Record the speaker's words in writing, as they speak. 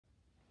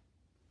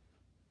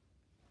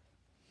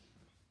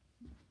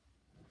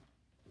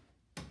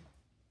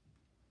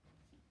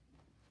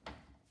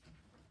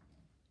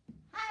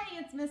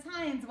it's Miss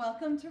Hines.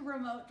 Welcome to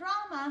Remote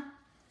Drama.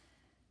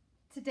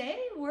 Today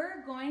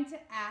we're going to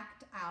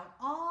act out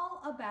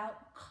all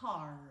about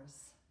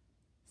cars.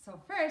 So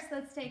first,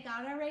 let's take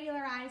out our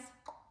regular eyes,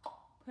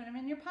 put them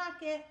in your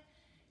pocket.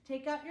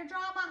 Take out your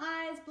drama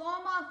eyes, blow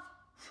them off,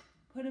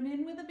 put them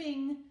in with a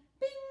bing,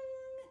 bing,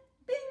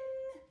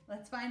 bing.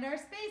 Let's find our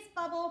space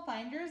bubble,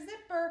 find your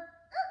zipper.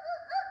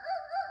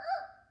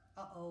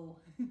 Uh-oh,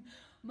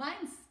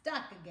 mine's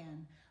stuck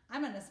again.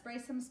 I'm gonna spray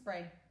some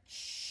spray.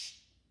 Shh.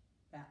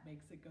 That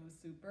makes it go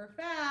super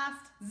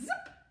fast.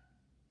 Zip!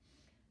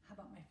 How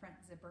about my front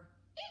zipper?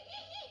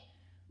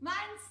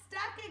 Mine's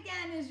stuck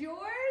again. Is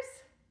yours?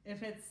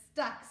 If it's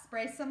stuck,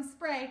 spray some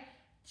spray.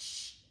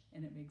 Shh!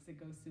 And it makes it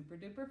go super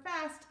duper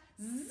fast.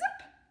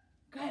 Zip!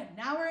 Good.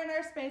 Now we're in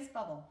our space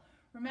bubble.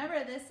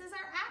 Remember, this is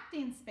our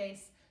acting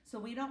space, so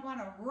we don't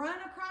want to run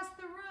across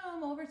the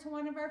room over to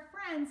one of our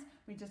friends.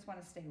 We just want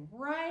to stay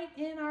right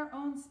in our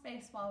own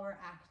space while we're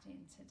acting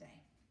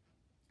today.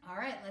 All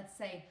right, let's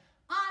say,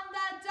 on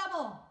the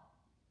double,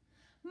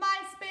 my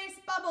space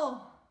bubble.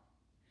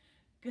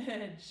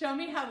 Good. Show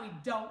me how we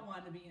don't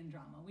want to be in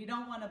drama. We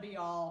don't want to be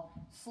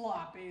all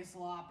sloppy,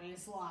 sloppy,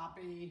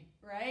 sloppy,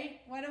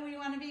 right? What do we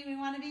want to be? We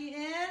want to be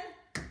in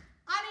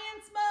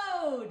audience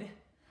mode.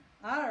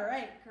 All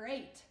right,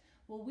 great.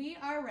 Well, we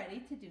are ready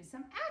to do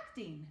some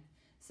acting.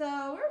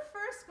 So we're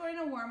first going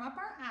to warm up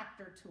our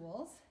actor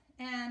tools.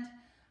 And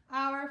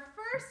our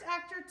first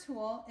actor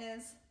tool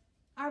is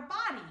our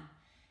body.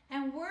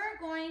 And we're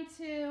going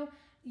to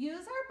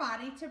use our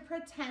body to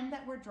pretend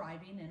that we're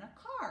driving in a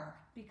car,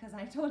 because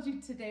I told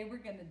you today we're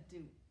going to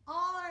do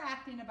all our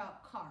acting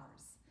about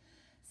cars.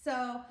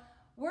 So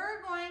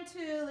we're going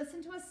to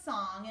listen to a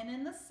song, and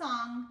in the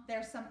song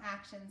there's some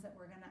actions that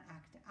we're going to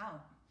act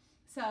out.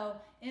 So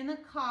in the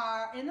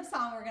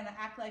song we're going to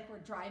act like we're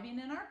driving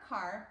in our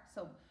car.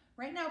 So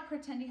right now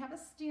pretend you have a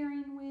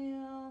steering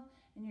wheel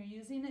and you're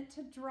using it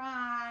to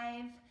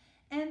drive,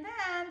 and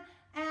then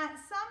at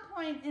some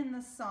point in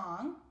the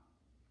song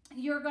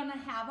you're going to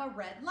have a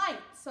red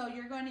light. So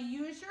you're going to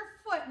use your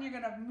foot and you're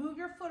going to move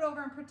your foot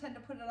over and pretend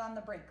to put it on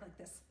the brake like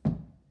this.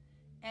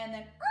 And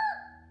then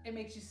it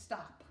makes you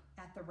stop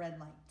at the red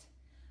light.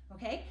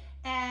 Okay?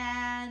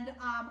 And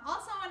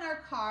also in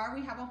our car,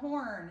 we have a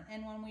horn.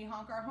 And when we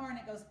honk our horn,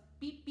 it goes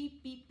beep,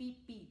 beep, beep,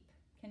 beep, beep.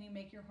 Can you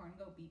make your horn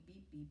go beep,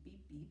 beep, beep,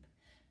 beep, beep?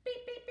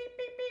 Beep, beep, beep,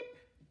 beep,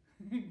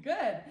 beep.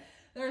 Good.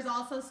 There's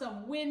also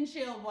some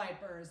windshield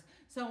wipers.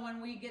 So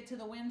when we get to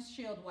the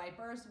windshield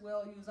wipers,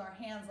 we'll use our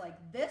hands like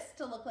this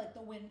to look like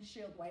the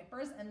windshield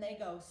wipers, and they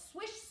go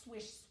swish,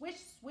 swish, swish,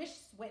 swish,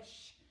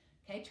 swish.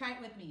 Okay, try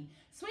it with me.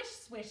 Swish,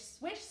 swish,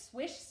 swish,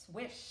 swish,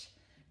 swish.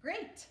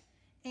 Great.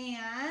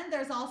 And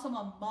there's also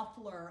a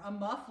muffler. A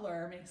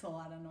muffler makes a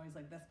lot of noise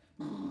like this.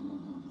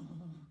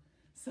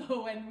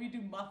 So when we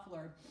do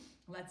muffler,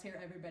 let's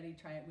hear everybody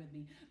try it with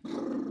me.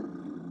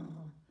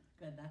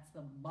 Good, that's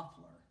the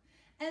muffler.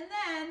 And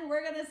then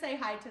we're going to say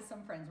hi to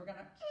some friends. We're going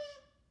to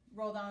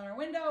roll down our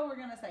window. We're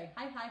going to say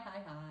hi, hi, hi,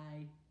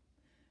 hi.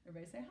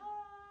 Everybody say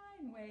hi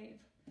and wave.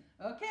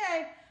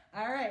 Okay.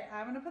 All right.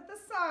 I'm going to put the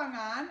song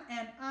on,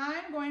 and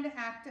I'm going to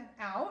act it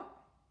out.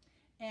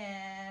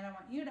 And I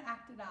want you to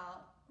act it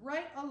out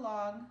right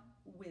along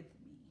with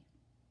me.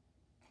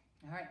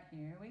 All right.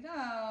 Here we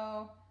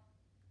go.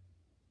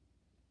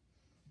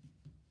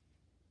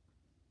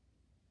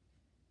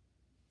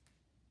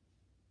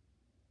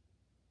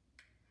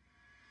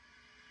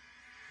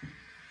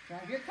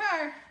 Drive your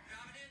car.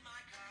 Driving in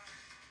my car,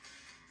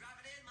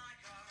 driving in my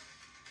car,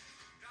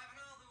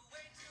 driving all the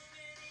way to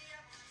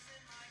Minneapolis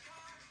in my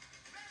car.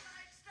 Red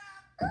light,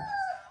 stop. What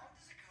sound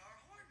does a car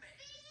horn make?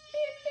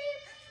 Beep, beep.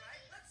 That's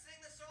right. Let's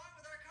sing the song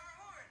with our car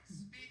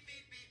horns. Beep,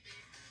 beep, beep,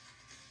 beep.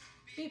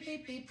 Beep,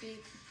 beep, beep,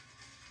 beep.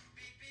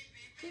 Beep, beep,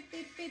 beep, Beep,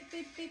 beep, beep,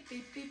 beep, beep,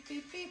 beep, beep,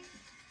 beep, beep.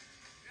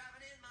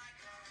 Driving in my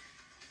car,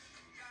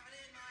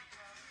 driving in my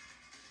car,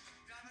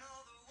 driving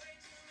all the way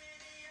to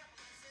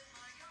Minneapolis in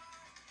my car.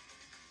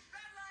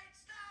 Red light,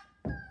 stop.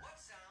 What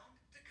sound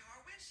do car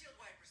windshield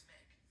wipers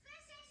make?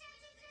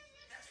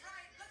 That's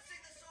right. Let's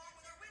sing the song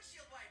with our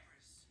windshield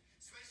wipers.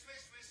 Swish,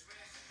 swish, swish,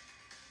 swish.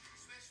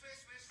 Swish, swish,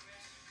 swish,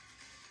 swish.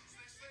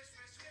 Swish, swish,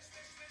 swish, swish,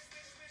 swish, swish,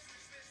 swish, swish,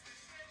 swish, swish, swish,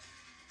 swish.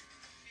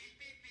 Beep,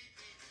 beep, beep,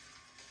 beep.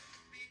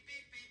 Beep,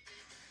 beep, beep,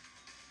 beep.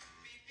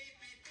 Beep, beep,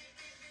 beep, beep,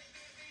 beep, beep,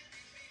 beep, beep,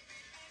 beep, beep.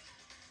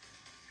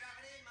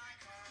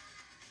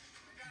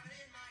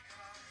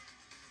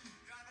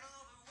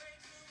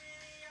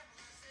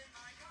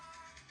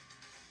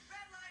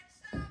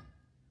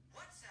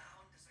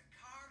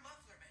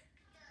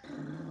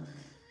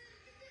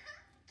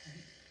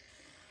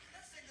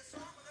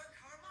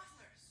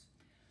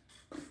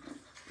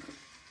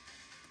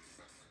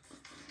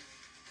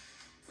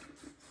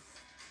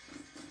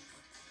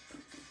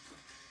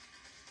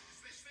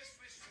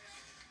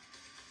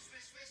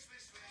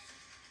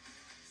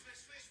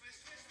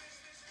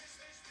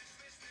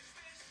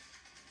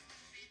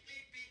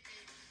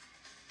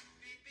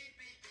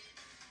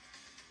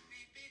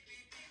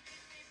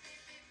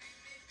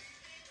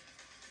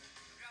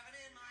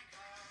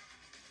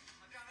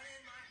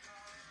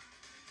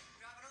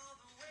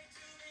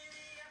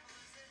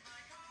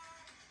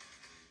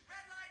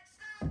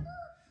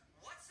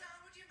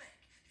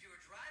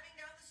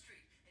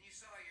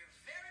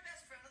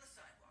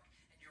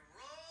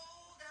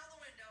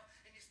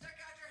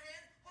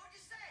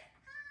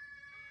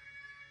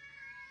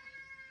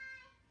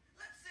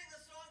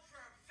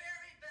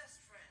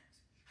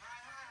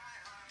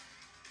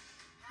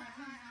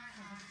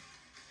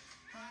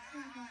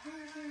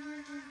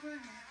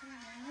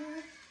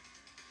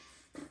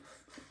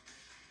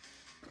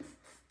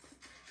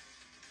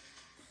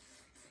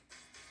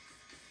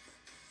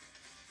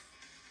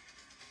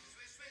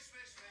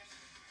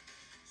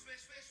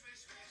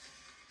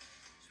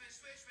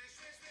 swish, swish,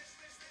 swish, swish,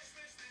 swish, swish,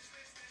 swish, swish,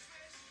 swish, swish,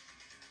 swish.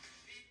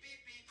 Beep,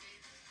 beep, beep, beep.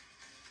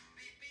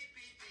 Beep, beep,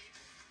 beep, beep.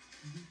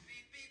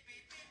 Beep, beep,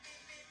 beep, beep, beep,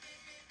 beep, beep,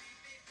 beep, beep,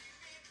 beep, beep,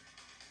 beep.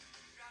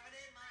 Driving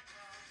in my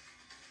car.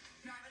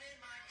 Driving in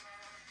my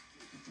car.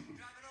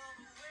 Driving all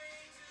the way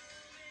to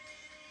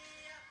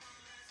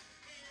Minneapolis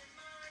in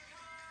my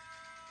car.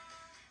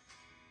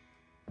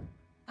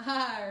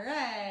 All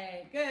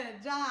right,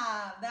 good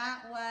job.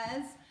 That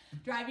was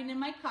driving in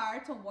my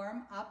car to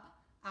warm up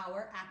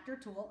our actor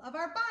tool of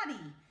our body.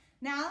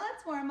 Now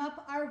let's warm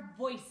up our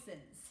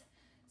voices.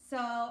 So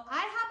I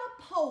have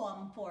a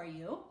poem for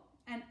you,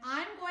 and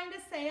I'm going to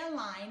say a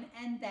line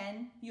and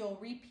then you'll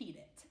repeat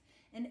it.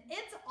 And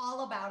it's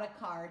all about a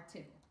car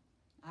too.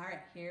 All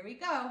right, here we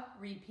go.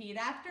 Repeat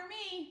after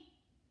me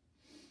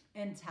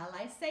until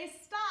I say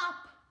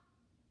stop.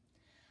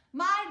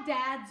 My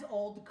dad's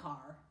old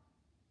car.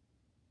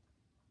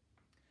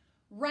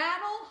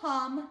 Rattle,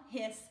 hum,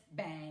 hiss,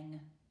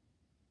 bang.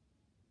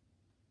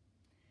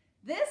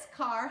 This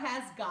car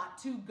has got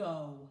to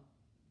go.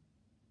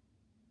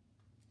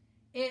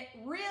 It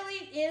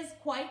really is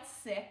quite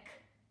sick.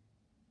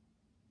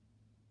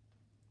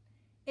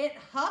 It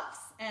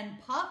huffs and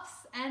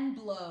puffs and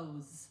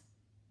blows.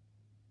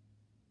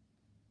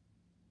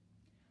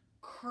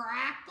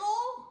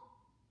 Crackle,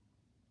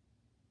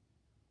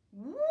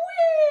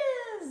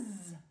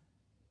 whiz,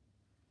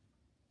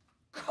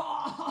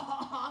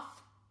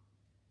 cough,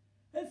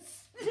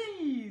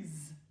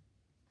 sneeze.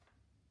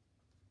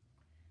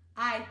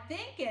 I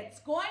think it's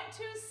going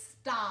to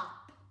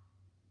stop.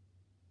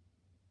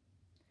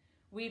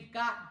 We've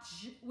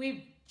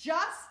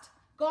just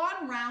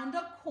gone round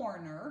a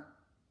corner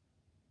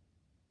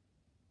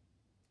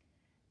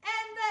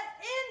and the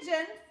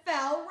engine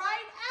fell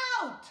right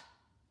out.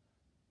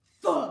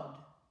 Thud.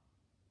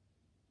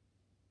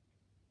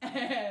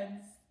 And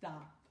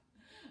stop.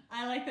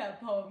 I like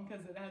that poem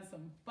because it has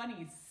some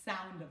funny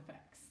sound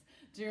effects.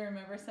 Do you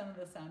remember some of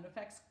the sound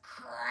effects?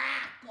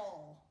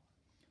 Crackle,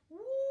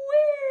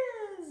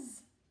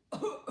 whiz,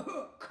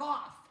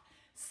 cough,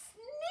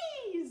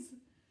 sneeze.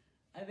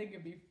 I think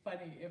it'd be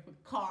funny if a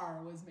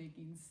car was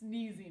making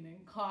sneezing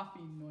and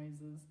coughing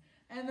noises.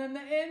 And then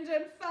the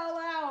engine fell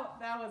out.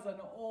 That was an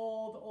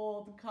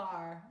old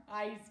car.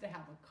 I used to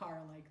have a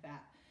car like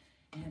that.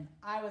 And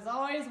I was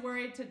always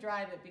worried to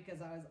drive it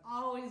because I was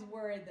always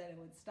worried that it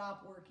would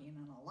stop working.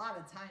 And a lot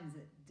of times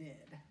it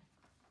did.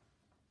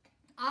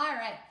 All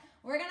right,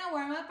 we're going to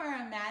warm up our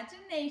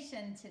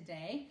imagination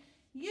today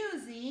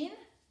using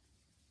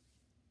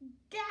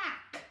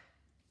GAC.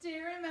 Do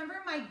you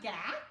remember my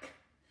GAC?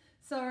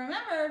 So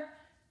remember,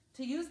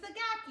 to use the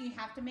GAC, you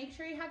have to make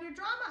sure you have your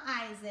drama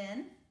eyes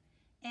in.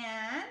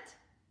 And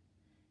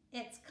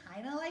it's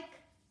kind of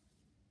like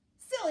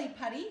silly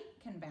putty,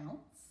 can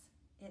bounce.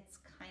 It's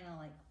kind of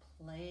like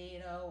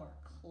Play-Doh or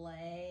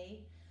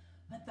clay.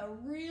 But the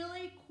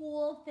really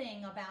cool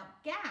thing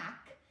about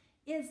GAC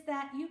is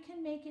that you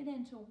can make it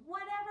into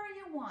whatever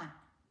you want.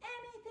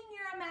 Anything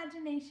your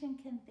imagination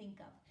can think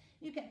of.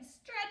 You can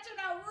stretch it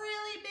out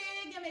really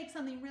big and make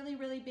something really,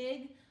 really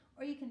big.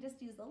 Or you can just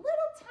use a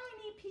little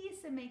tiny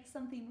piece and make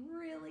something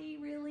really,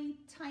 really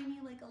tiny,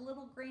 like a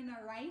little grain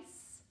of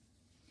rice.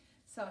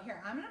 So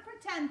here, I'm going to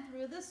pretend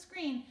through the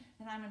screen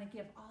and I'm going to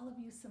give all of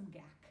you some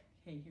GAC.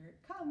 Okay, here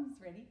it comes.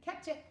 Ready?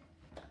 Catch it.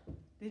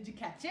 Did you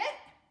catch it?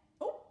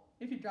 Oh,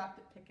 if you dropped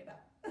it, pick it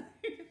up.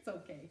 It's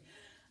okay.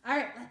 All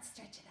right, let's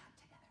stretch it out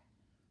together.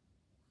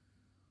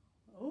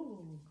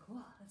 Oh,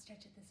 cool. Let's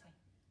stretch it this way.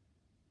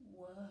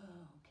 Whoa,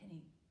 can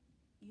you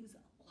use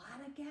a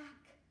lot of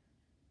GAC?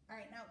 All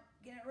right, now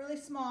get it really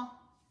small.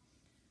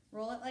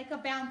 Roll it like a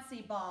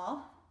bouncy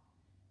ball.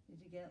 Did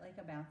you get it like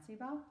a bouncy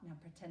ball? Now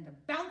pretend to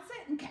bounce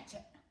it and catch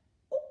it.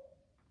 Oh,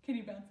 can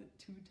you bounce it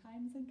 2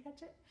 times and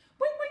catch it?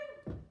 Boing,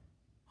 boing.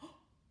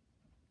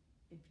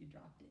 If you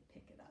dropped it,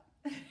 pick it up.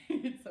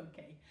 It's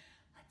okay.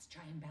 Let's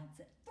try and bounce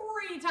it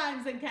 3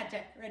 times and catch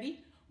it.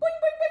 Ready? Boing,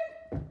 boing,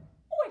 boing.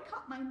 Oh, I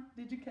caught mine.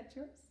 Did you catch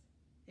yours?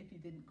 If you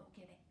didn't, go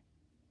get it.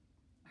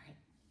 All right.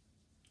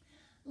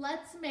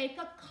 Let's make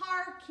a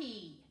car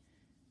key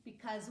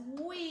because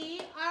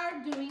we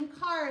are doing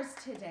cars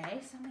today.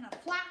 So I'm going to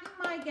flatten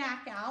my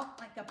GAC out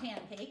like a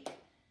pancake.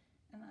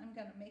 And I'm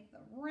going to make the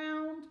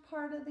round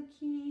part of the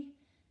key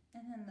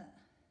and then the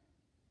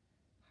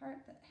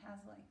part that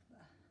has like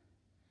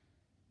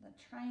the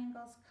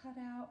triangles cut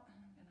out. And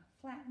I'm going to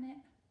flatten it.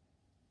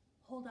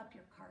 Hold up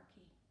your car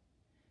key.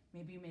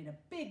 Maybe you made a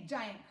big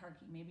giant car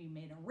key. Maybe you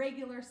made a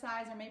regular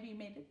size, or maybe you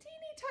made a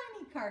teeny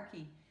tiny car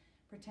key.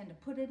 Pretend to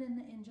put it in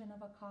the engine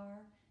of a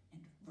car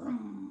and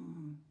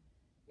vroom,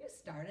 you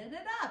started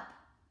it up.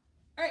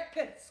 All right,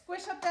 good.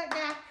 Squish up that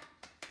GAC.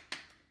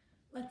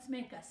 Let's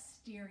make a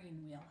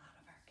steering wheel out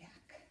of our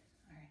GAC.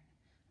 All right,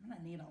 I'm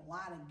gonna need a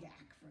lot of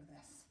GAC for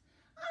this.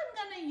 I'm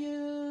gonna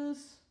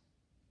use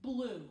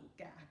blue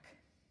GAC.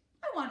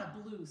 I want a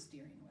blue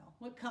steering wheel.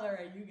 What color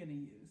are you gonna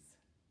use?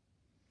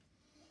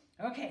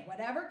 Okay,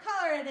 whatever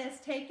color it is,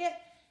 take it,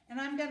 and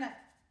I'm gonna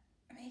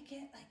make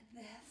it like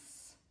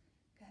this.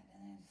 Good,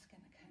 and I'm just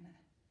gonna kind of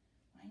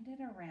wind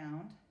it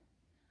around.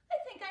 I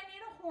think I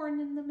need a horn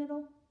in the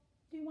middle.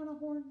 Do you want a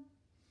horn?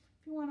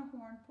 If you want a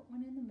horn, put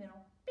one in the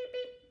middle. Beep,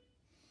 beep.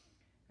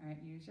 All right,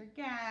 use your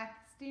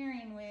gack,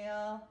 steering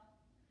wheel.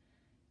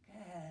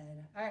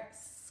 Good. All right,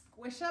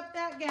 squish up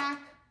that gack.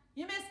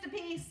 You missed a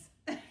piece.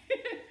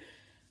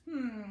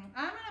 I'm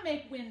gonna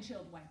make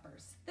windshield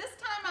wipers. This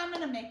time I'm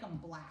gonna make them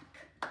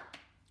black.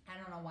 I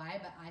don't know why,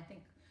 but I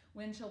think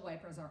windshield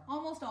wipers are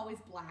almost always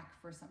black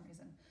for some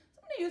reason.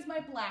 So I'm gonna use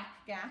my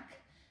black gack,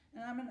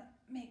 and I'm gonna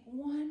make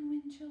one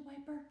windshield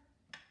wiper,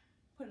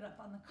 put it up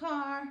on the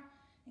car,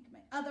 make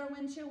my other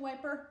windshield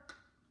wiper.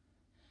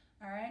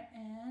 All right,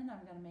 and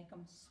I'm gonna make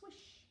them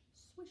swish,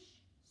 swish,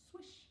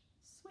 swish,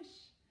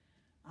 swish.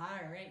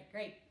 All right,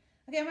 great.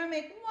 Okay, I'm gonna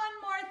make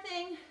one more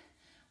thing.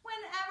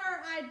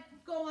 Whenever I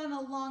go on a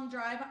long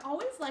drive, I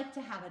always like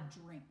to have a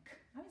drink.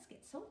 I always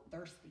get so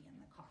thirsty in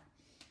the car.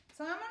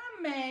 So I'm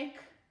gonna make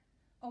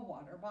a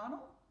water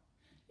bottle.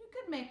 You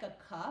could make a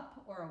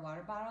cup or a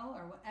water bottle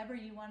or whatever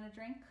you want to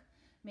drink.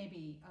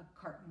 Maybe a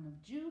carton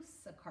of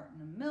juice, a carton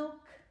of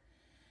milk,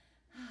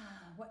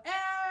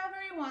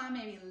 whatever you want,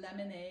 maybe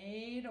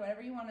lemonade or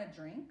whatever you want to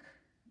drink.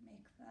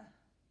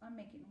 I'm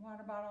making a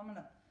water bottle. I'm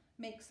gonna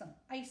make some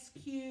ice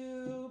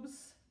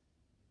cubes.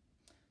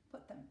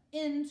 Put them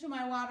into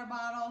my water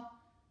bottle,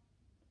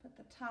 put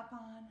the top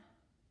on.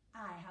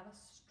 I have a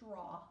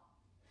straw.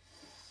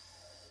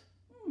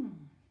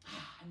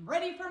 I'm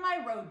ready for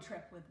my road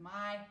trip with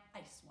my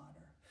ice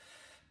water.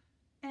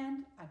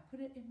 And I put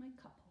it in my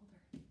cup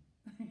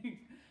holder.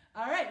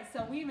 All right,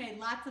 so we made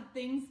lots of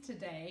things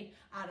today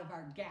out of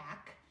our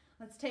gack.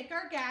 Let's take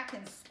our gack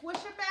and squish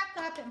it back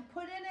up and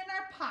put it in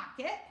our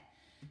pocket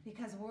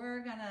because we're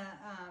gonna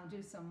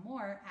do some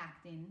more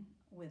acting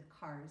with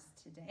cars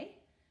today.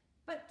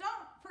 But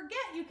don't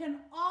forget, you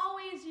can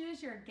always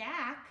use your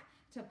gack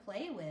to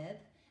play with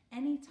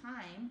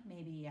anytime,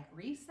 maybe at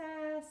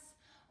recess,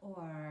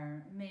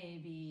 or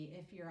maybe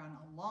if you're on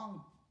a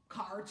long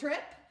car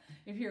trip.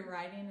 If you're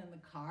riding in the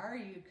car,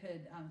 you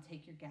could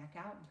take your gack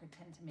out and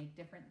pretend to make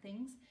different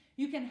things.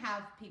 You can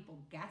have people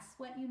guess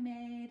what you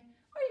made,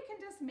 or you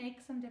can just make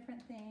some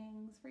different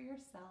things for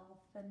yourself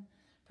and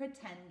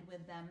pretend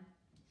with them.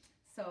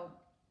 So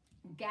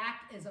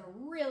gack is a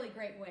really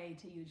great way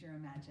to use your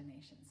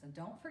imagination. So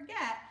don't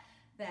forget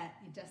that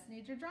you just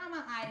need your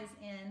drama eyes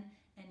in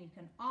and you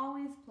can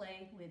always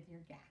play with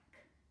your gack.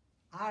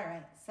 All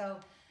right, so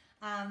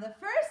the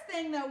first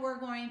thing that we're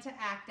going to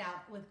act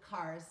out with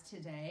cars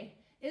today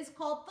is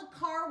called the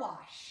car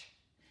wash.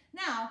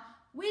 Now,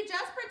 we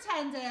just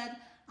pretended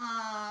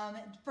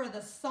for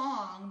the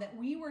song that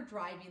we were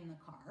driving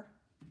the car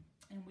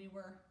and we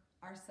were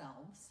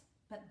ourselves,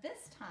 but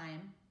this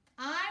time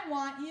I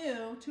want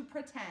you to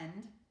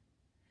pretend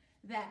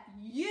that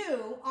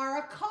you are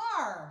a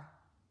car.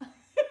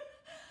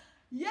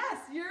 Yes,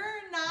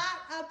 you're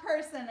not a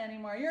person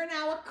anymore. You're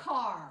now a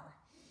car.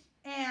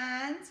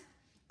 And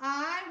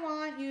I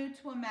want you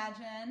to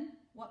imagine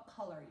what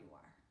color you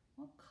are.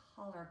 What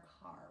color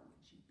car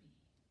would you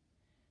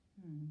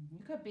be? You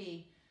could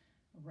be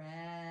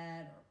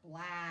red or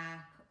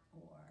black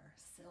or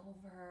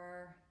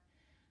silver.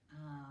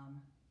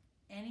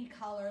 Any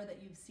color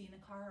that you've seen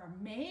a car, or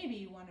maybe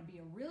you want to be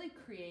a really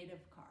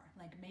creative car.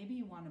 Like maybe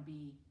you want to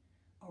be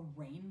a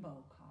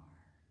rainbow car,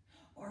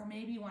 or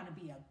maybe you want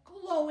to be a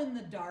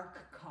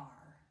glow-in-the-dark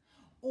car,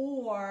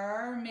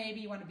 or maybe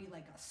you want to be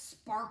like a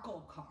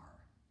sparkle car.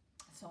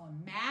 So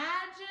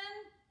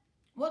imagine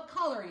what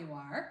color you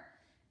are,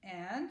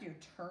 and you're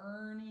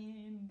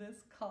turning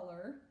this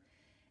color,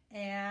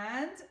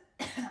 and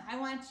I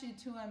want you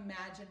to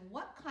imagine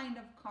what kind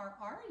of car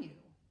are you?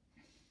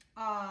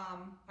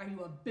 Are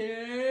you a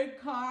big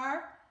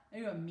car? Are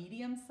you a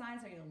medium size?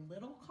 Are you a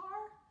little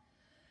car?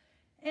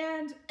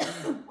 And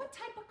what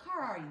type of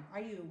car are you? Are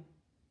you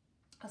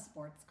a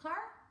sports car?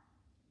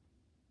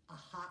 A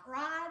hot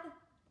rod?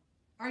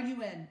 Are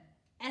you an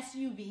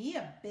SUV,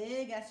 a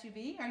big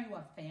SUV? Are you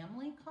a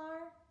family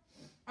car?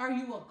 Are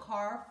you a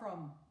car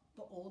from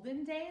the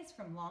olden days,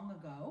 from long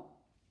ago?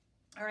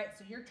 All right,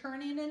 so you're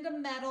turning into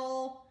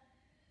metal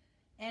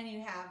and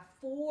you have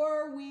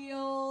 4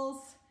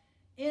 wheels.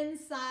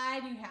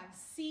 Inside you have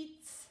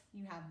seats,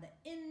 you have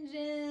the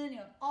engine, you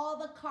have all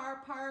the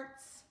car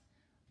parts.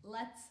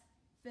 Let's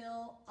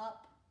fill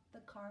up the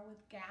car with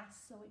gas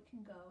so it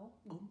can go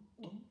boom,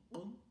 boom,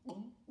 boom,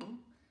 boom, boom.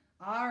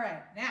 All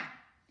right, now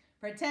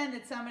pretend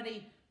that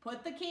somebody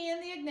put the key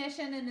in the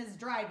ignition and is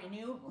driving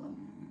you.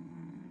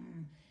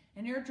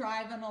 And you're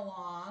driving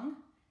along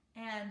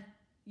and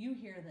you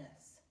hear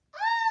this.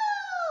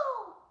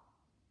 Oh!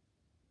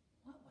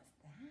 What was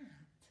that?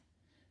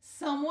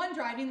 Someone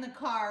driving the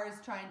car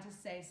is trying to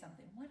say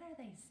something. What are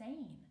they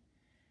saying?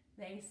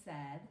 They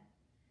said,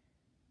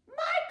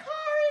 "My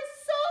car is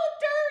so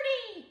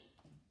dirty."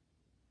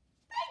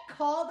 They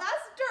called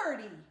us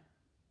dirty.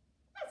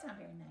 That's not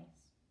very nice,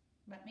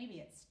 but maybe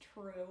it's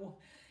true.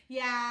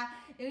 Yeah,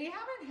 if we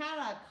haven't had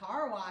a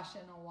car wash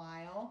in a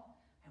while,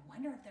 I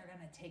wonder if they're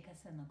going to take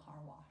us in the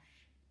car wash.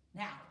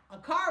 Now, a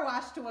car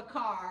wash to a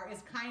car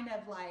is kind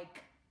of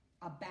like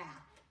a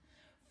bath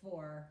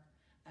for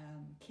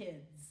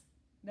kids.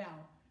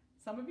 Now,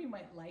 some of you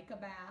might like a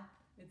bath.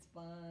 It's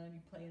fun.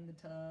 You play in the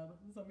tub.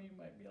 Some of you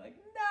might be like,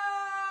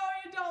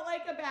 no, you don't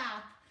like a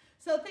bath.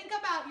 So think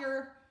about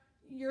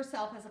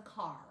yourself as a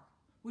car.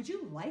 Would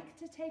you like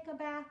to take a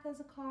bath as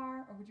a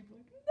car, or would you be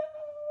like,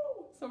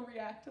 no? So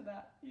react to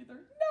that. Either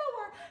no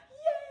or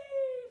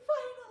yay,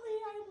 finally,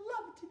 I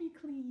love to be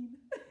clean.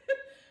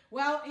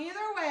 Well,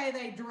 either way,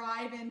 they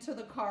drive into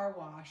the car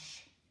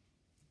wash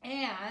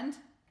and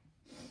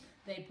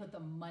they put the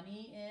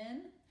money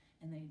in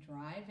and they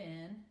drive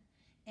in,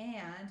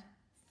 and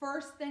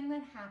first thing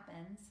that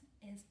happens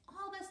is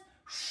all this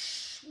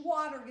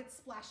water gets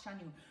splashed on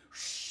you.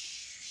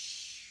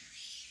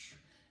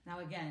 Now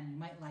again, you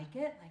might like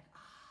it, like,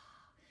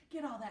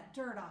 get all that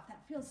dirt off.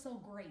 That feels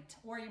so great.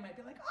 Or you might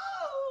be like,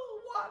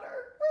 oh,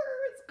 water,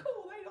 it's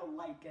cold. I don't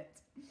like it.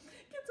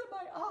 Gets in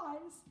my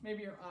eyes.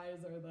 Maybe your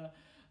eyes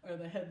are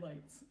the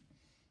headlights.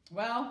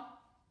 Well,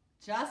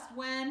 just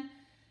when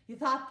you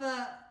thought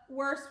the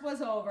worst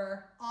was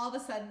over, all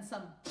of a sudden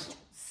some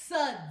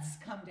suds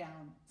come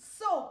down.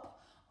 Soap.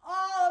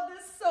 All of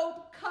this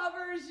soap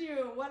covers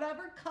you.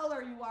 Whatever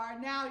color you are,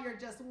 now you're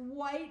just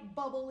white,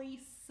 bubbly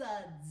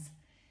suds.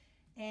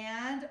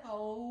 And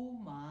oh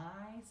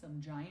my,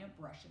 some giant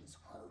brushes.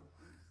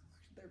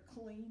 They're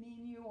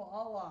cleaning you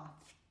all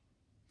off.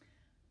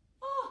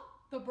 Oh,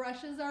 the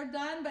brushes are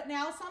done, but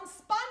now some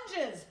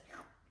sponges.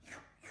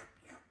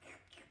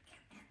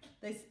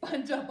 They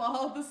sponge up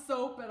all the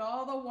soap and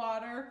all the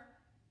water,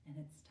 and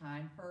it's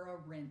time for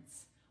a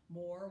rinse.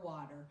 More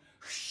water.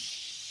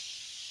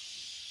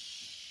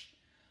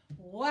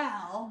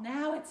 Well,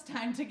 now it's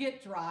time to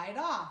get dried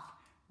off.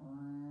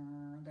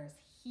 There's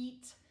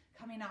heat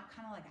coming out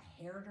kind of like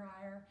a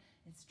hairdryer.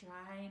 It's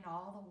drying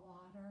all the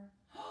water.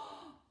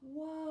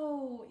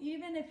 Whoa,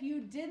 even if you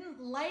didn't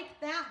like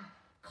that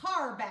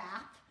car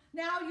bath,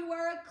 now you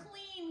are a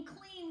clean,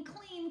 clean,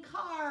 clean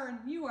car,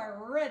 and you are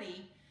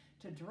ready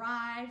to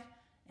drive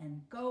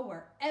and go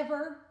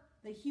wherever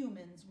the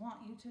humans want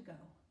you to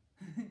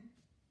go.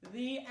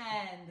 The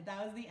end.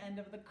 That was the end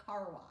of the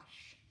car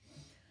wash.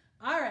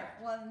 All right,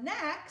 well,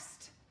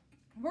 next,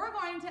 we're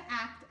going to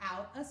act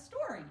out a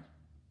story.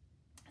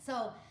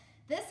 So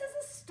this is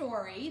a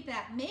story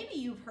that maybe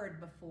you've heard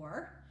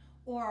before,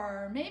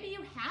 or maybe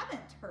you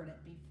haven't heard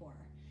it before.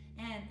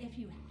 And if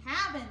you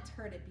haven't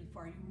heard it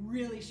before, you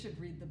really should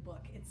read the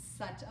book. It's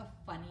such a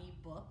funny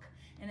book,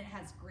 and it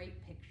has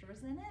great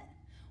pictures in it.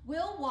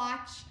 We'll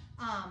watch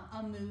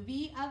a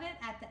movie of it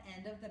at the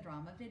end of the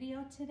drama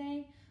video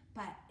today,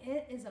 but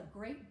it is a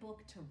great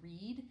book to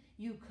read.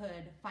 You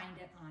could find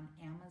it on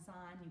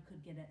Amazon. You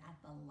could get it at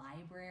the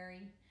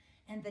library.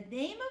 And the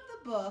name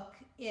of the book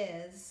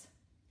is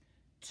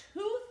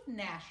Tooth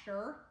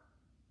Gnasher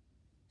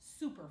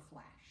Super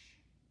Flash.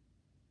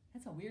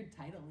 That's a weird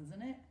title,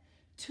 isn't it?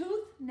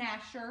 Tooth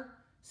Gnasher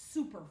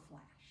Super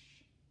Flash.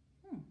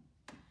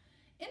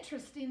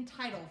 Interesting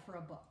title for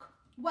a book.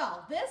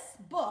 Well, this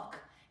book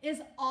is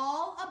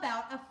all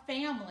about a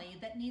family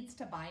that needs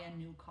to buy a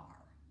new car.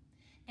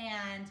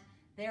 And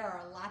there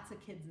are lots of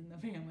kids in the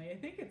family. I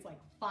think it's like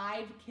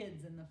 5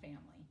 kids in the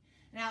family.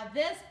 Now,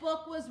 this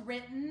book was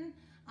written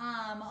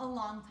a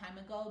long time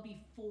ago,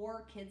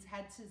 before kids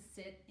had to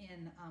sit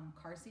in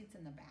car seats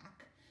in the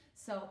back.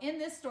 So in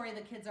this story,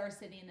 the kids are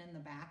sitting in the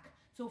back.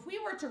 So if we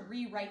were to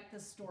rewrite the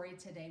story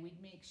today,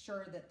 we'd make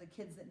sure that the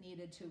kids that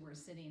needed to were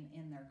sitting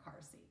in their car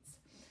seats.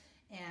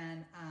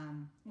 And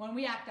when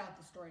we act out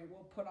the story,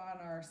 we'll put on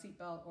our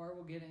seatbelt or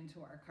we'll get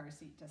into our car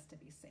seat just to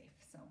be safe.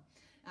 So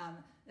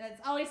that's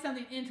always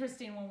something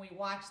interesting when we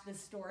watch this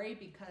story,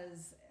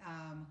 because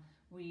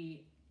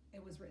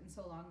it was written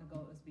so long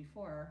ago, it was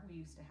before we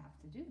used to have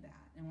to do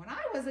that. And when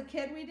I was a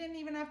kid, we didn't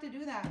even have to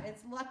do that.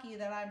 It's lucky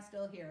that I'm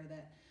still here,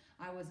 that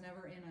I was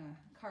never in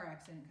a car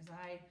accident, because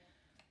I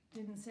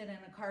didn't sit in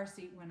a car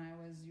seat when I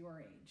was your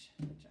age,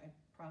 which I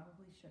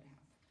probably should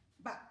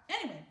have. But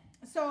anyway,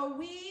 so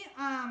we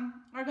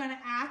are going to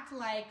act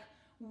like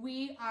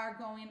we are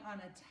going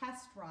on a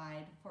test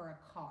ride for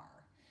a car.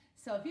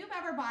 So if you've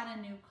ever bought a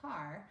new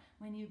car,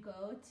 when you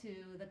go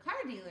to the car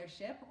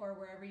dealership or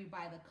wherever you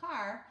buy the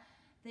car,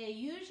 they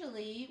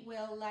usually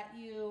will let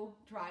you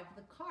drive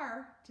the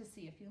car to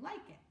see if you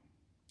like it.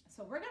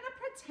 So we're going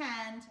to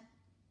pretend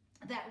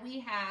that we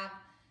have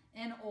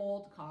an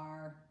old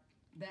car,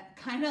 that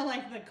kind of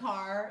like the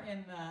car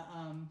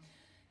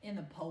in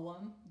the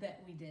poem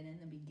that we did in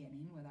the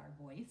beginning with our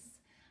voice.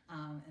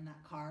 And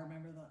that car,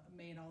 remember,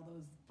 made all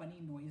those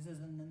funny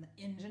noises, and then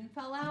the engine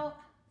fell out.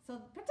 So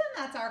pretend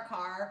that's our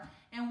car,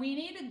 and we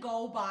need to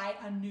go buy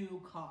a new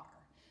car.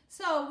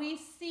 So we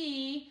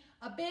see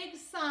a big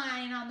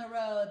sign on the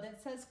road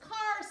that says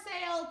car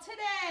sale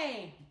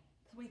today.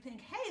 So we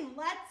think, hey,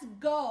 let's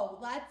go.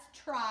 Let's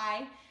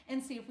try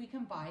and see if we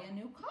can buy a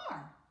new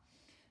car.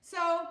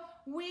 So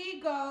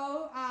we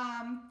go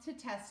to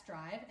test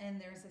drive, and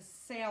there's a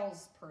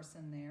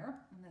salesperson there.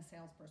 And the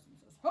salesperson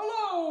says,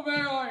 hello,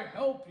 may I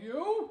help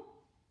you?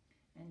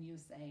 And you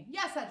say,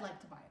 yes, I'd like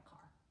to buy a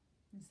car.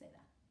 You say that.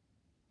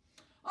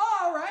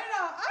 All right,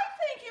 I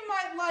think you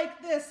might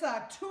like this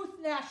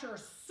Tooth Gnasher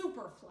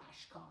Super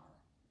Flash car.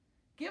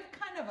 Give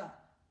kind of a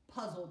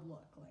puzzled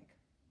look, like,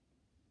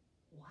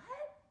 what?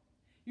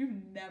 You've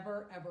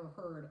never ever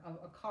heard of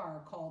a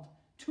car called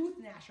Tooth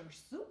Gnasher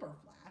Super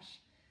Flash.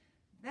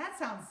 That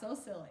sounds so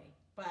silly,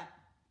 but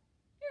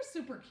you're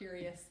super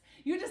curious.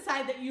 You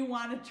decide that you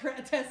want to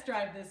test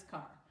drive this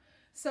car.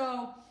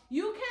 So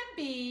you can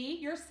be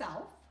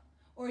yourself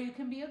or you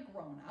can be a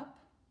grown-up.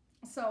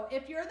 So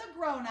if you're the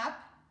grown-up,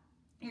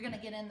 you're going to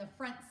get in the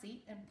front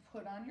seat and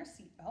put on your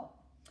seatbelt.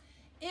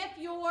 If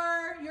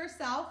you're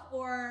yourself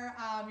or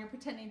you're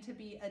pretending to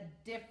be a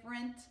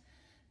different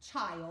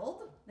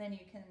child, then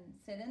you can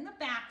sit in the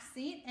back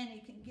seat and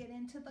you can get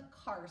into the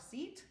car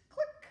seat.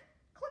 Click,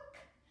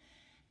 click.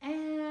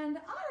 And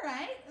all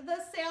right, the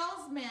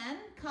salesman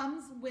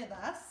comes with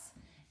us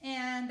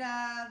and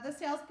the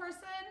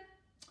salesperson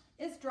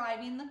is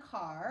driving the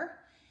car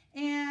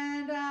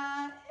and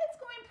it's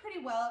going pretty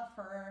well at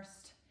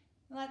first.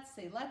 Let's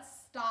see, let's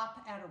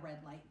stop at a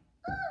red light.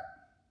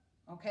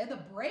 Okay, the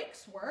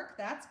brakes work,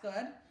 that's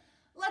good.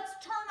 Let's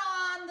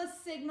turn on the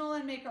signal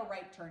and make a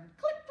right turn.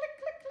 Click, click,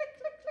 click, click,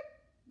 click, click.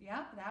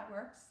 Yeah, that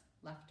works.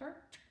 Left turn.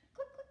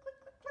 Click, click, click,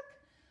 click, click.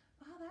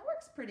 Oh, that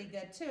works pretty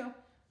good too.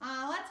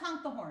 Let's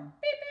honk the horn.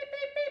 Beep, beep,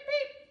 beep, beep,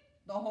 beep.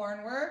 The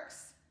horn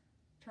works.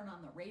 Turn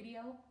on the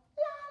radio. La,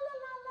 la,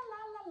 la, la,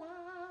 la, la,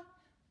 la.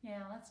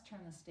 Yeah, let's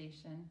turn the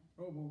station.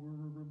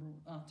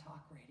 Oh,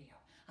 talk radio.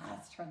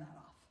 Let's turn that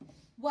off.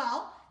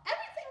 Well,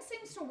 everything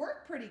seems to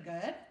work pretty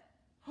good.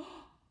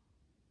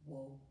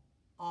 Whoa.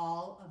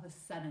 All of a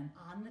sudden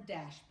on the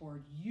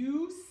dashboard,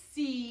 you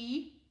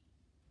see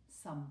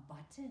some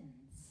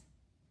buttons.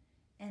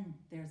 And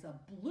there's a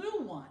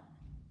blue one.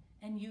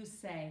 And you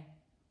say,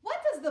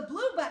 what does the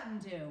blue button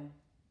do?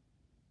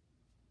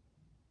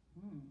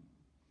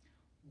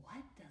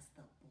 What does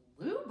the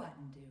blue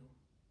button do?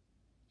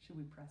 Should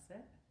we press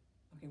it?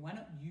 Okay, why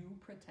don't you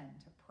pretend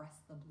to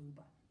press the blue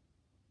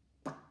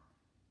button?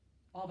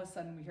 All of a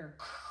sudden we hear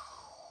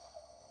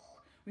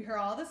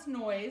all this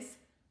noise.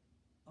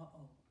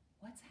 Uh-oh,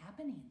 what's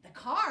happening? The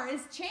car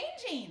is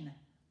changing.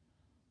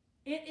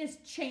 It is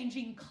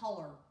changing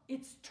color.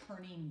 It's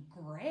turning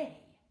gray.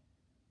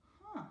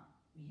 Huh,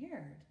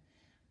 weird.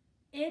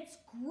 It's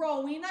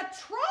growing a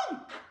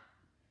trunk.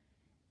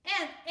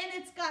 And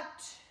it's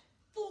got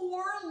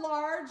 4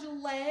 large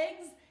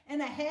legs and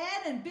a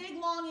head and big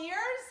long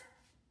ears.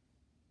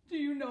 Do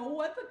you know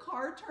what the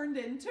car turned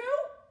into?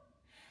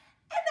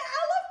 An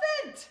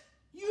elephant.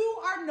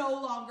 You are no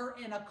longer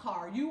in a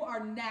car. You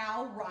are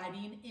now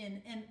riding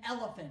in an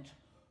elephant.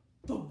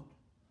 Thud,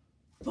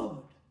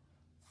 thud,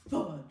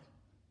 thud,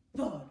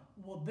 thud.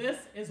 Well, this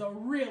is a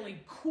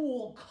really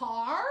cool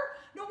car.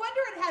 No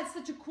wonder it has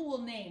such a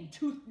cool name,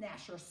 Tooth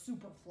Gnasher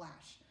Super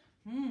Flash.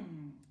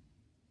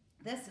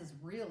 This is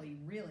really,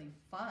 really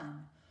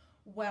fun.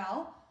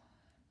 Well,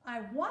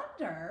 I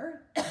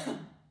wonder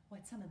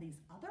what some of these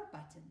other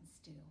buttons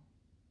do.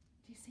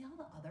 Do you see all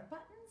the other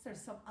buttons?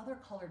 There's some other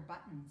colored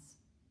buttons.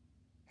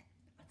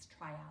 Let's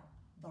try out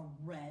the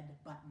red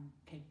button.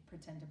 Okay,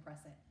 pretend to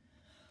press it.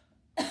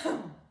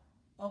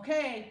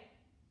 Okay,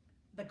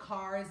 the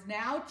car is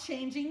now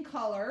changing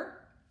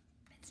color.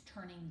 It's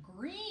turning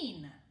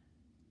green.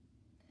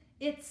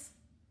 Its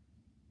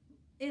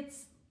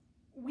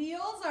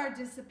wheels are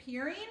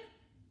disappearing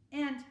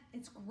and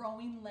it's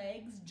growing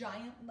legs,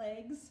 giant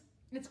legs.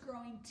 It's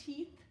growing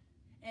teeth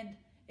and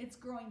it's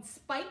growing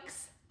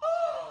spikes.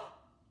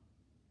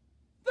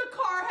 The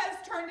car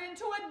has turned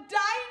into a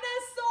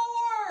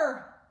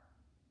dinosaur.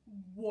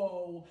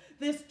 Whoa,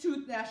 this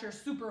Tooth Gnasher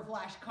Super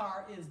Flash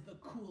car is the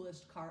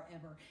coolest car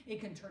ever. It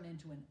can turn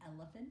into an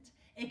elephant.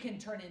 It can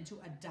turn into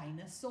a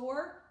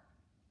dinosaur.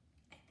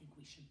 I think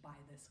we should buy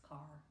this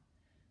car.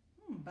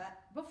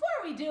 But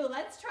before we do,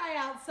 let's try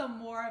out some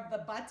more of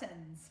the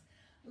buttons.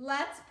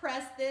 Let's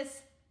press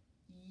this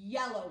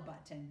yellow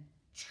button.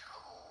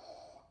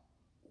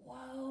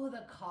 Whoa,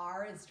 the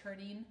car is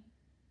turning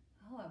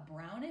a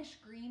brownish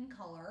green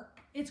color.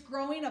 It's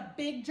growing a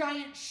big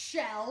giant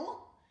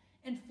shell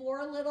and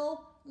 4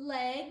 little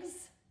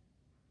legs.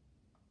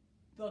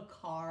 The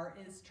car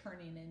is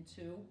turning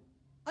into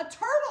a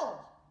turtle.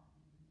 Well,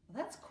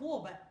 that's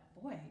cool, but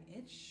boy,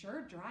 it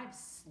sure drives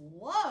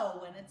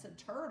slow when it's a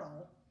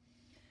turtle.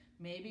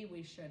 Maybe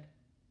we should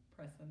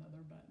press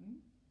another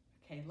button.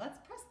 Okay, let's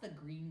press the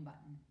green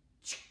button.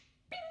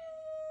 Bing!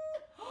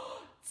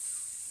 Oh,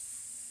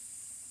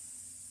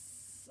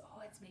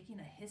 it's making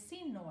a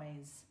hissing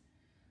noise.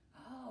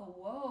 Oh,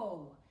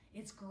 whoa.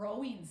 It's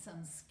growing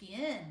some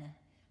skin.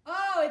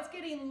 Oh, it's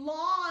getting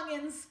long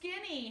and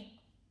skinny.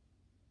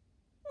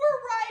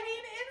 We're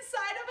riding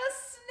inside of a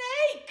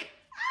snake.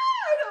 I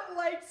don't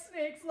like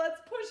snakes. Let's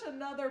push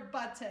another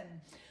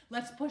button.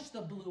 Let's push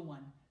the blue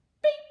one.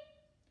 Beep.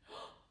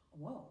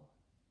 Whoa,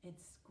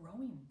 it's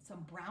growing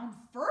some brown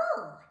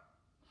fur.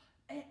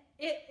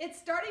 It's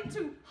starting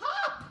to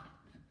hop.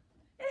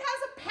 It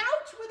has a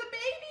pouch with a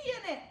baby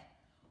in it.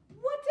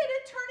 What did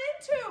it turn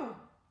into?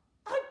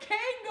 A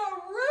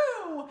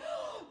kangaroo.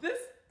 This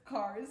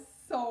car is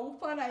so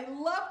fun. I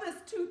love this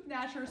Tooth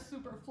Gnasher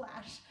Super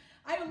Flash.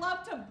 I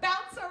love to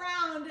bounce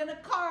around in a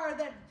car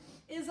that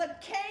is a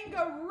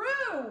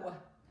kangaroo.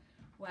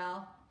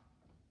 Well,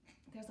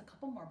 There's a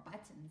couple more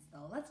buttons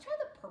though. Let's try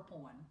the purple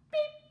one.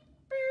 Beep,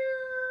 beep.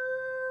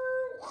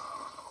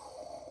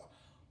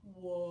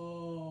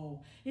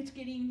 Whoa, it's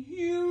getting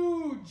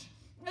huge.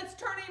 It's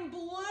turning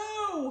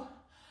blue.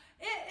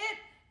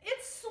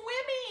 It's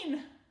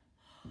swimming.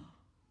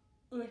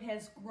 It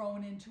has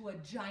grown into a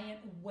giant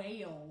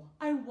whale.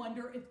 I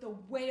wonder if the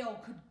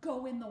whale could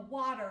go in the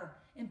water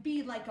and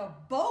be like a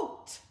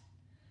boat.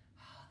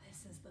 Oh,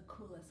 this is the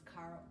coolest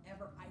car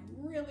ever. I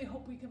really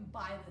hope we can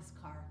buy this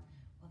car.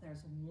 Well,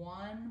 there's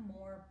one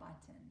more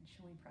button.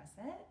 Should we press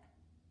it?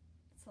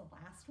 It's the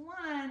last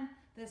one.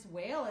 This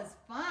whale is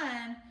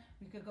fun.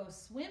 We could go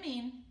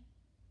swimming.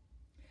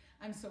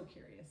 I'm so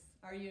curious.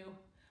 Are you?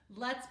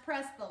 Let's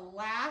press the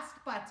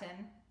last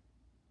button.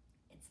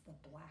 It's the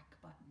black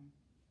button.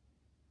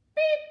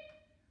 Beep!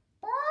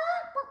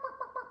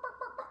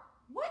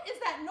 What is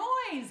that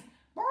noise?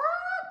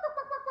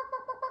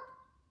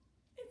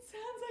 It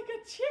sounds like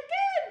a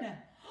chicken.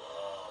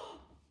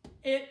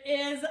 It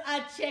is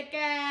a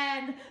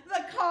chicken.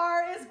 The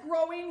car is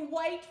growing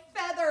white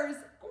feathers.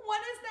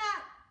 What is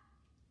that?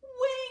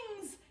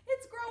 Wings.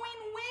 It's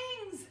growing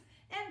wings.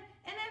 And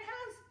it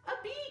has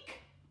a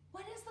beak.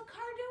 What is the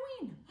car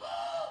doing?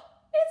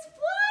 It's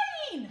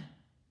flying.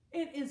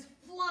 It is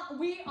flying.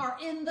 We are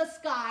in the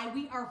sky.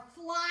 We are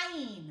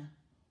flying.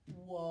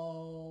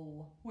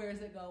 Whoa. Where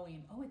is it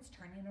going? Oh, it's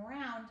turning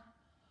around.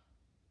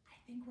 I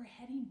think we're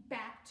heading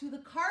back to the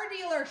car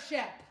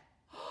dealership.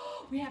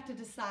 We have to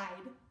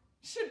decide.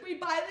 Should we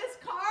buy this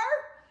car?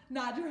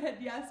 Nod your head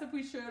yes if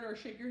we should, or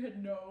shake your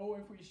head no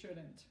if we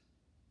shouldn't.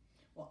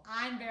 Well,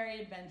 I'm very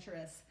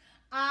adventurous.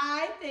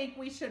 I think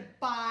we should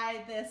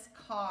buy this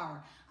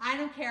car. I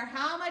don't care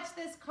how much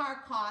this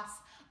car costs.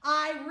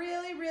 I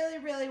really, really,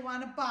 really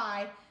want to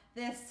buy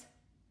this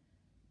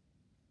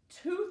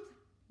Tooth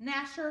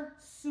Gnasher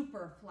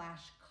Super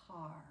Flash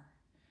car.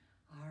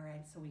 All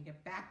right, so we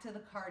get back to the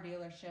car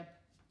dealership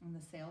and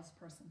the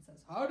salesperson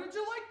says, how did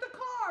you like the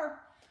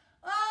car?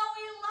 Oh,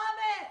 we love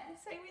it.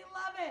 They say we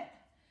love it.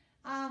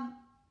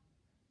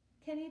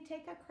 Can you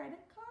take a credit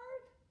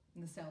card?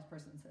 And the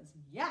salesperson says,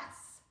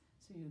 yes.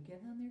 So you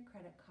give them your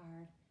credit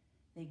card.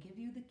 They give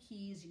you the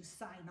keys. You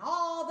sign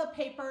all the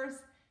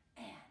papers.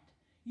 And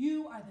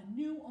you are the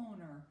new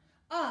owner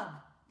of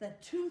the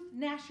Tooth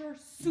Gnasher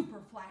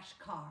Super Flash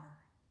car.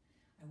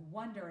 I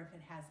wonder if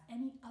it has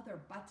any other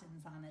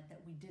buttons on it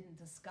that we didn't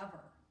discover.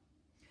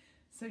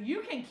 So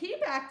you can keep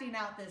acting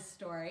out this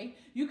story.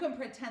 You can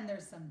pretend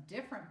there's some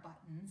different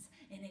buttons,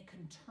 and it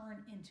can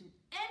turn into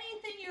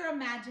anything your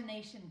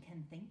imagination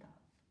can think of.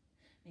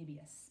 Maybe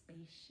a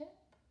spaceship,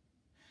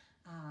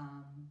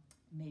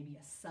 maybe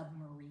a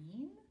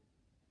submarine,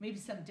 maybe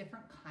some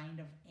different kind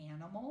of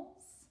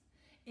animals.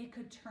 It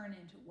could turn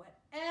into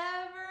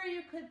whatever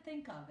you could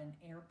think of, an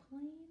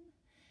airplane.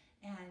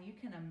 And you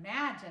can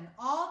imagine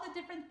all the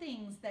different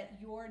things that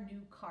your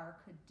new car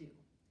could do.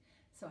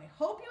 So I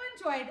hope you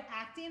enjoyed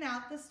acting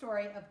out the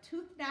story of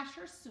Tooth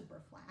Gnasher Super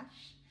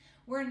Flash.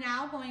 We're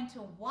now going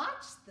to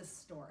watch the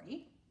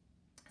story.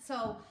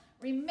 So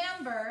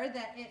remember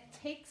that it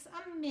takes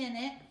a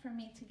minute for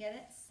me to get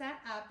it set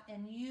up,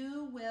 and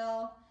you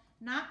will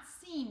not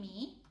see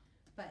me,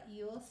 but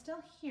you will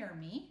still hear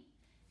me.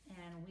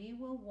 And we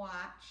will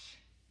watch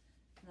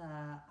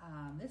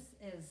this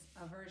is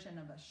a version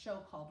of a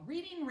show called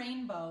Reading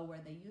Rainbow, where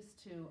they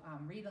used to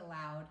read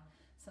aloud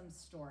some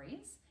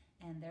stories.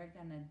 And they're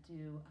gonna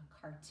do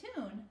a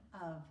cartoon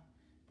of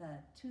the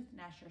Tooth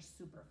Gnasher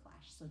Super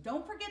Flash. So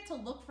don't forget to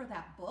look for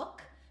that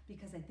book,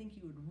 because I think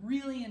you would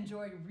really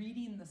enjoy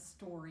reading the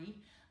story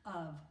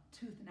of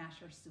Tooth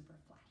Gnasher Super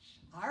Flash.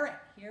 All right,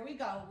 here we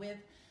go with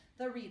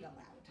the read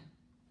aloud.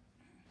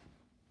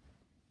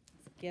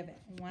 Let's give it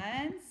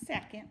 1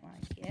 second while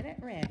I get it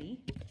ready.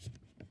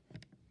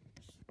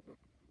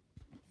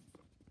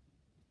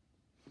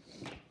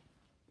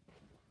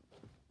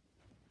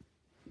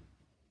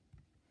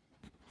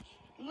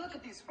 Look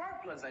at these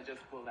spark plugs I just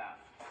pulled out.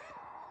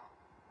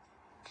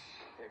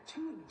 They're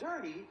too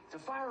dirty to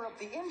fire up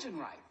the engine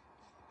right.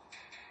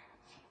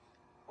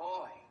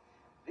 Boy,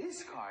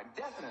 this car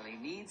definitely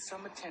needs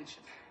some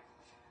attention.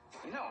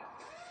 You know,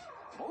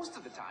 most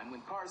of the time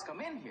when cars come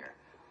in here,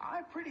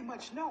 I pretty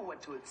much know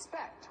what to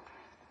expect.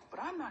 But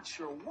I'm not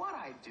sure what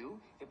I'd do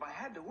if I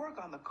had to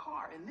work on the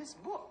car in this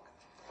book.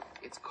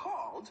 It's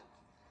called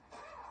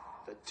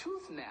The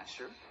Tooth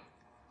Gnasher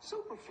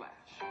Super Flash.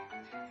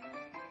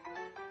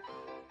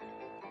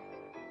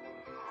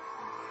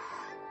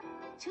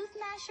 Tooth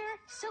Gnasher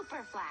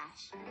Super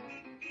Flash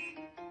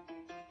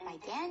by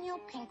Daniel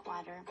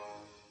Pinkwater.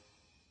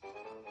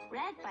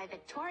 Read by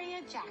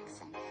Victoria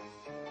Jackson.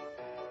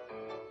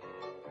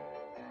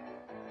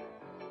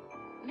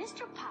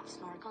 Mr.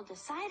 Popsnorkel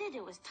decided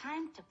it was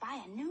time to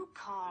buy a new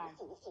car.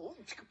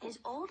 His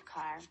old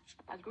car,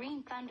 a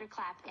green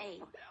Thunderclap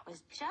 8,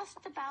 was just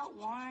about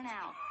worn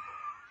out.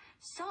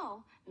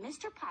 So,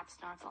 Mr.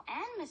 Popsnorkel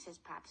and Mrs.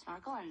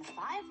 Popsnorkel and the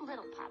 5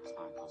 little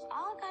Popsnorkels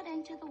all got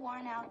into the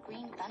worn-out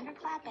green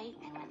Thunderclap 8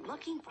 and went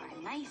looking for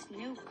a nice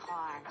new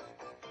car.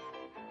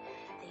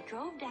 They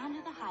drove down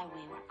to the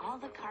highway where all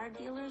the car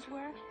dealers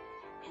were,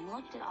 and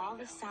looked at all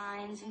the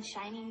signs and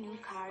shiny new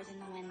cars in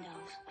the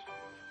windows.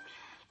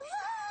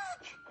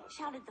 Look!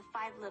 Shouted the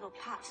 5 little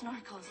pop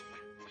snorkels.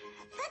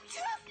 The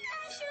Tooth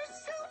Gnasher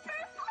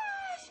Super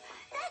Flash!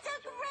 That's a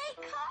great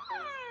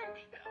car!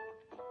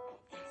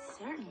 It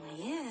certainly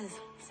is,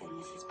 said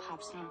Mrs.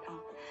 Pop Snorkel.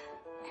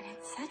 And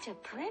it's such a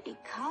pretty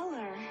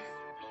color.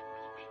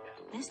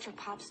 Mr.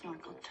 Pop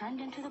Snorkel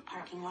turned into the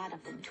parking lot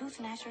of the Tooth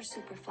Gnasher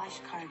Super Flash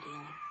car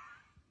dealer.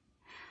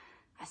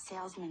 A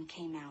salesman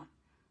came out.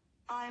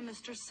 I'm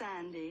Mr.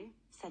 Sandy,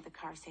 said the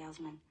car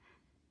salesman.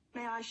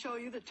 May I show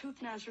you the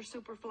Tooth Gnasher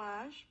Super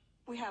Flash?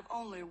 We have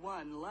only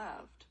one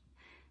left.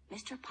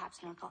 Mr. Pop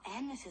Snorkel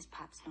and Mrs.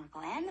 Pop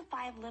Snorkel and the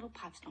 5 little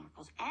Pop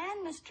Snorkels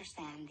and Mr.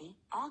 Sandy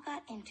all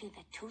got into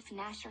the Tooth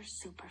Gnasher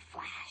Super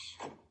Flash.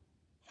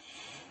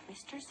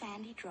 Mr.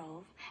 Sandy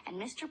drove, and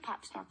Mr.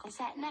 Pop Snorkel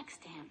sat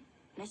next to him.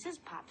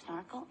 Mrs. Pop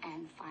Snorkel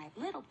and 5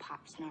 little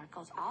Pop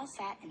Snorkels all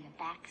sat in the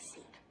back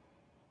seat.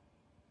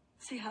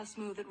 See how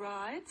smooth it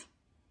rides?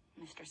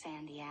 Mr.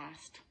 Sandy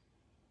asked.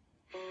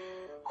 We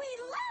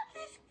love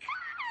this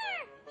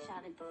car!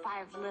 Shouted the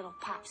 5 little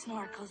Pop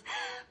Snorkels.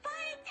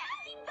 Buy it,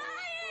 Daddy,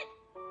 buy it!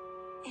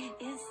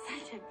 It is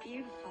such a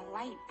beautiful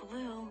light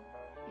blue,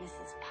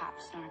 Mrs. Pop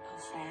Snorkel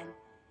said.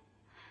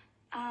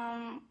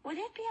 Would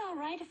it be all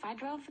right if I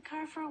drove the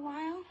car for a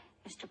while?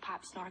 Mr.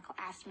 Pop Snorkel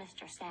asked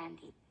Mr.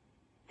 Sandy.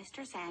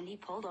 Mr. Sandy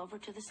pulled over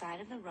to the side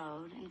of the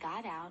road and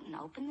got out and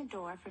opened the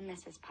door for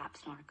Mrs. Pop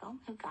Snorkel,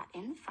 who got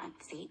in the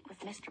front seat with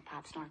Mr.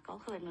 Pop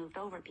Snorkel, who had moved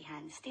over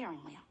behind the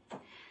steering wheel.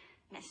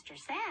 Mr.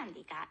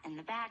 Sandy got in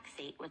the back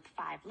seat with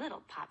 5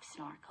 little Pop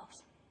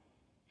Snorkels.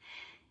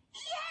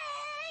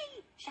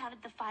 Yay!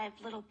 Shouted the 5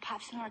 little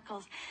Pop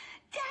Snorkels.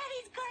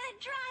 Daddy's gonna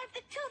drive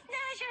the Tooth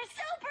Gnasher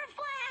Super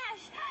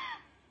Flash!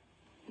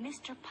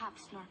 Mr. Pop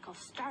Snorkel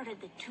started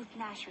the Tooth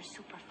Gnasher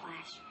Super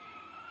Flash.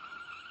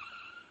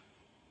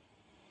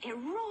 It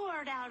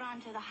roared out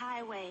onto the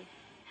highway.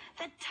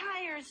 The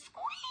tires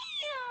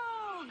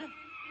squealed.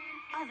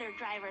 Other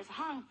drivers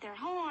honked their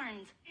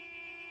horns.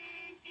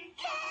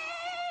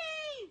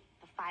 Yay!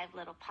 The 5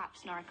 little Pop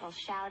Snorkels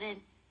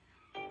shouted.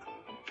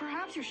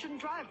 Perhaps you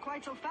shouldn't drive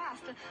quite so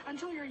fast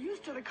until you're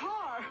used to the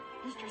car,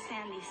 Mr.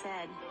 Sandy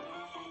said.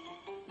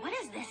 What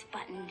does this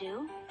button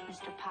do?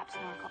 Mr. Pop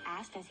Snorkel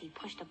asked as he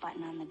pushed a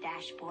button on the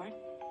dashboard.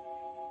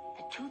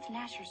 The Tooth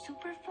Gnasher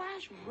Super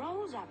Flash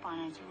rose up on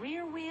its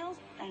rear wheels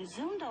and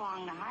zoomed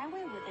along the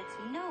highway with its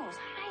nose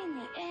high in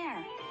the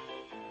air.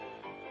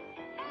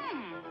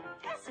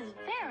 This is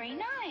very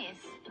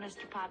nice,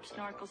 Mr. Pop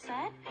Snorkel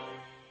said.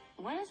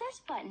 What does this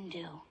button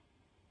do?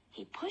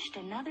 He pushed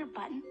another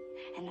button,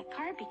 and the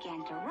car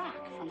began to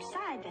rock from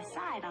side to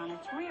side on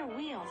its rear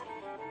wheels.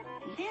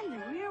 And then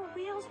the rear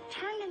wheels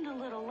turned into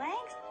little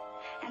legs,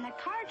 and the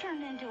car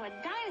turned into a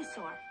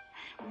dinosaur,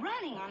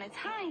 running on its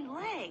hind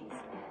legs.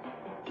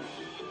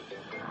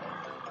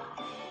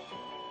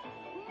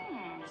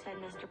 Said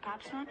Mr.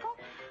 Pop Snorkel.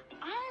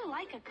 I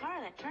like a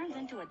car that turns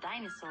into a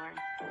dinosaur.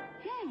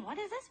 What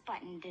does this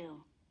button do?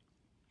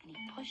 And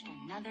he pushed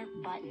another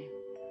button.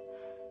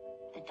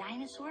 The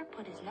dinosaur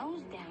put his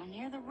nose down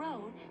near the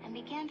road and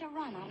began to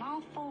run on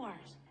all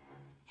 4s.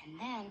 And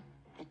then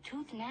the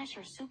Tooth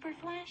Gnasher Super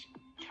Flash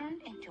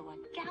turned into a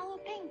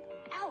galloping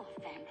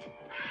elephant.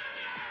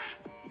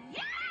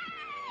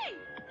 Yay!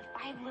 The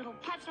 5 little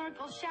Pop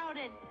Snorkels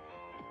shouted.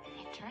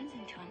 It turns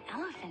into an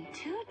elephant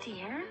too,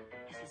 dear,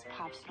 Mrs.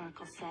 Pop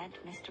Snorkel said to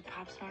Mr.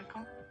 Pop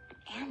Snorkel.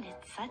 And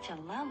it's such a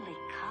lovely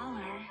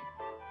color.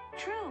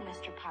 True,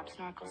 Mr. Pop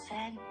Snorkel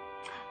said.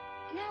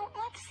 Now,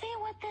 let's see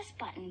what this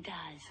button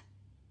does.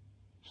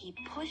 He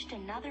pushed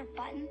another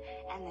button,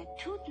 and the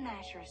Tooth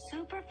Gnasher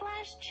Super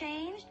Flash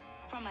changed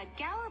from a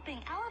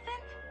galloping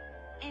elephant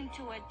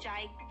into a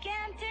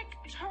gigantic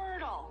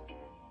turtle.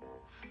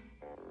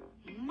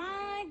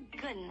 My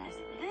goodness,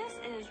 this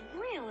is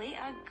really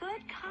a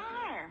good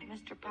car,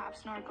 Mr. Pop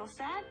Snorkel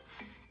said.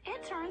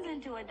 It turns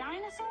into a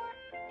dinosaur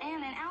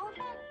and an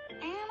elephant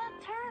and a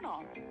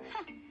turtle.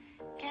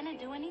 Can it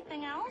do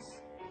anything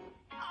else?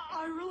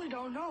 I really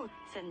don't know,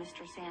 said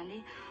Mr.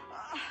 Sandy.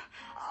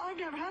 I've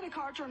never had a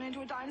car turn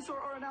into a dinosaur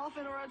or an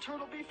elephant or a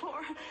turtle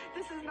before.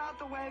 This is not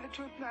the way the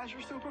Tooth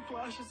Gnasher Super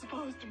Flash is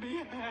supposed to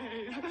behave.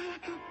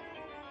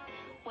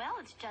 Well,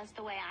 it's just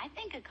the way I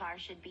think a car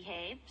should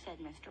behave, said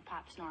Mr.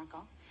 Pop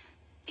Snorkel.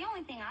 The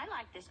only thing I'd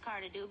like this car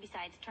to do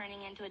besides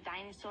turning into a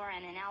dinosaur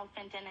and an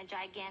elephant and a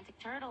gigantic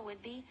turtle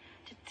would be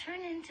to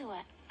turn into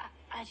a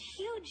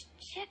huge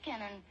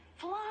chicken and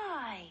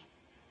fly.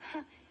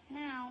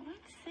 Now,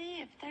 let's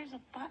see if there's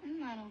a button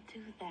that'll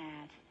do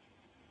that.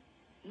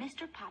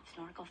 Mr. Pop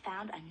Snorkel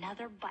found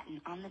another button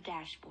on the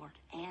dashboard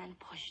and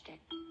pushed it.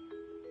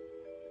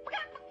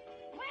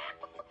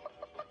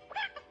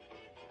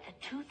 The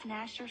Tooth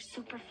Gnasher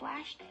Super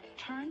Flash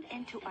turned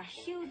into a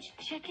huge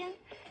chicken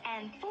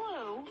and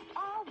flew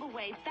all the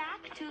way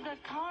back to the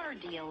car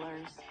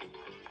dealers.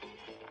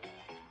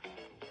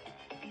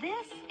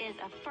 This is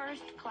a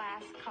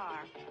first-class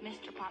car,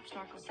 Mr. Pop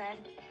Snorkel said.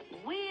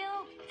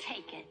 We'll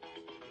take it.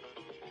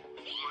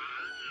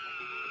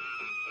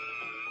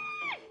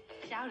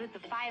 Shouted the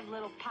 5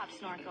 little Pop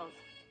Snorkels.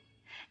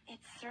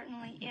 It's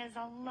certainly is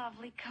a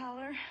lovely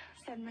color,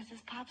 said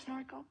Mrs.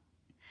 Popsnorkel.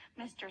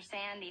 Mr.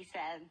 Sandy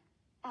said,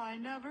 I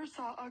never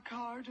saw a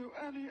car do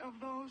any of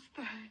those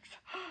things.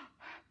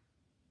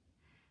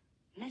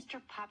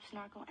 Mr.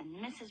 Popsnorkel and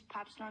Mrs.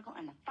 Popsnorkel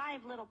and the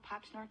 5 little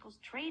Popsnorkels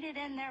traded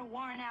in their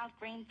worn-out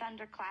green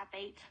Thunderclap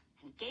 8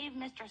 and gave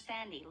Mr.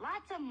 Sandy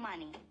lots of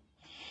money.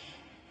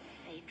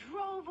 They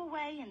drove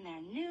away in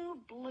their new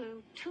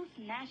blue Tooth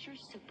Gnasher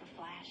Super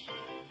Flash.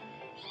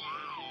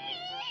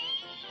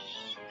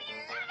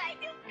 My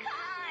new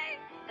car!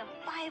 The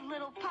 5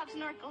 little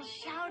Popsnorkels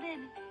shouted.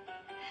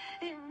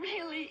 It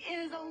really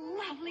is a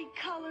lovely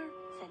color,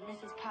 said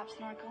Mrs.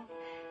 Popsnorkel,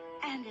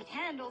 and it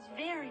handles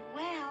very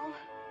well.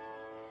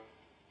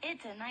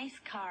 It's a nice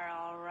car,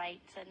 all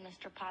right, said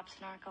Mr.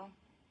 Popsnorkel.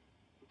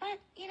 But,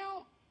 you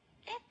know,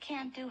 it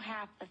can't do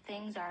half the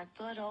things our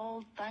good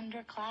old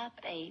Thunderclap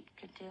 8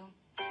 could do.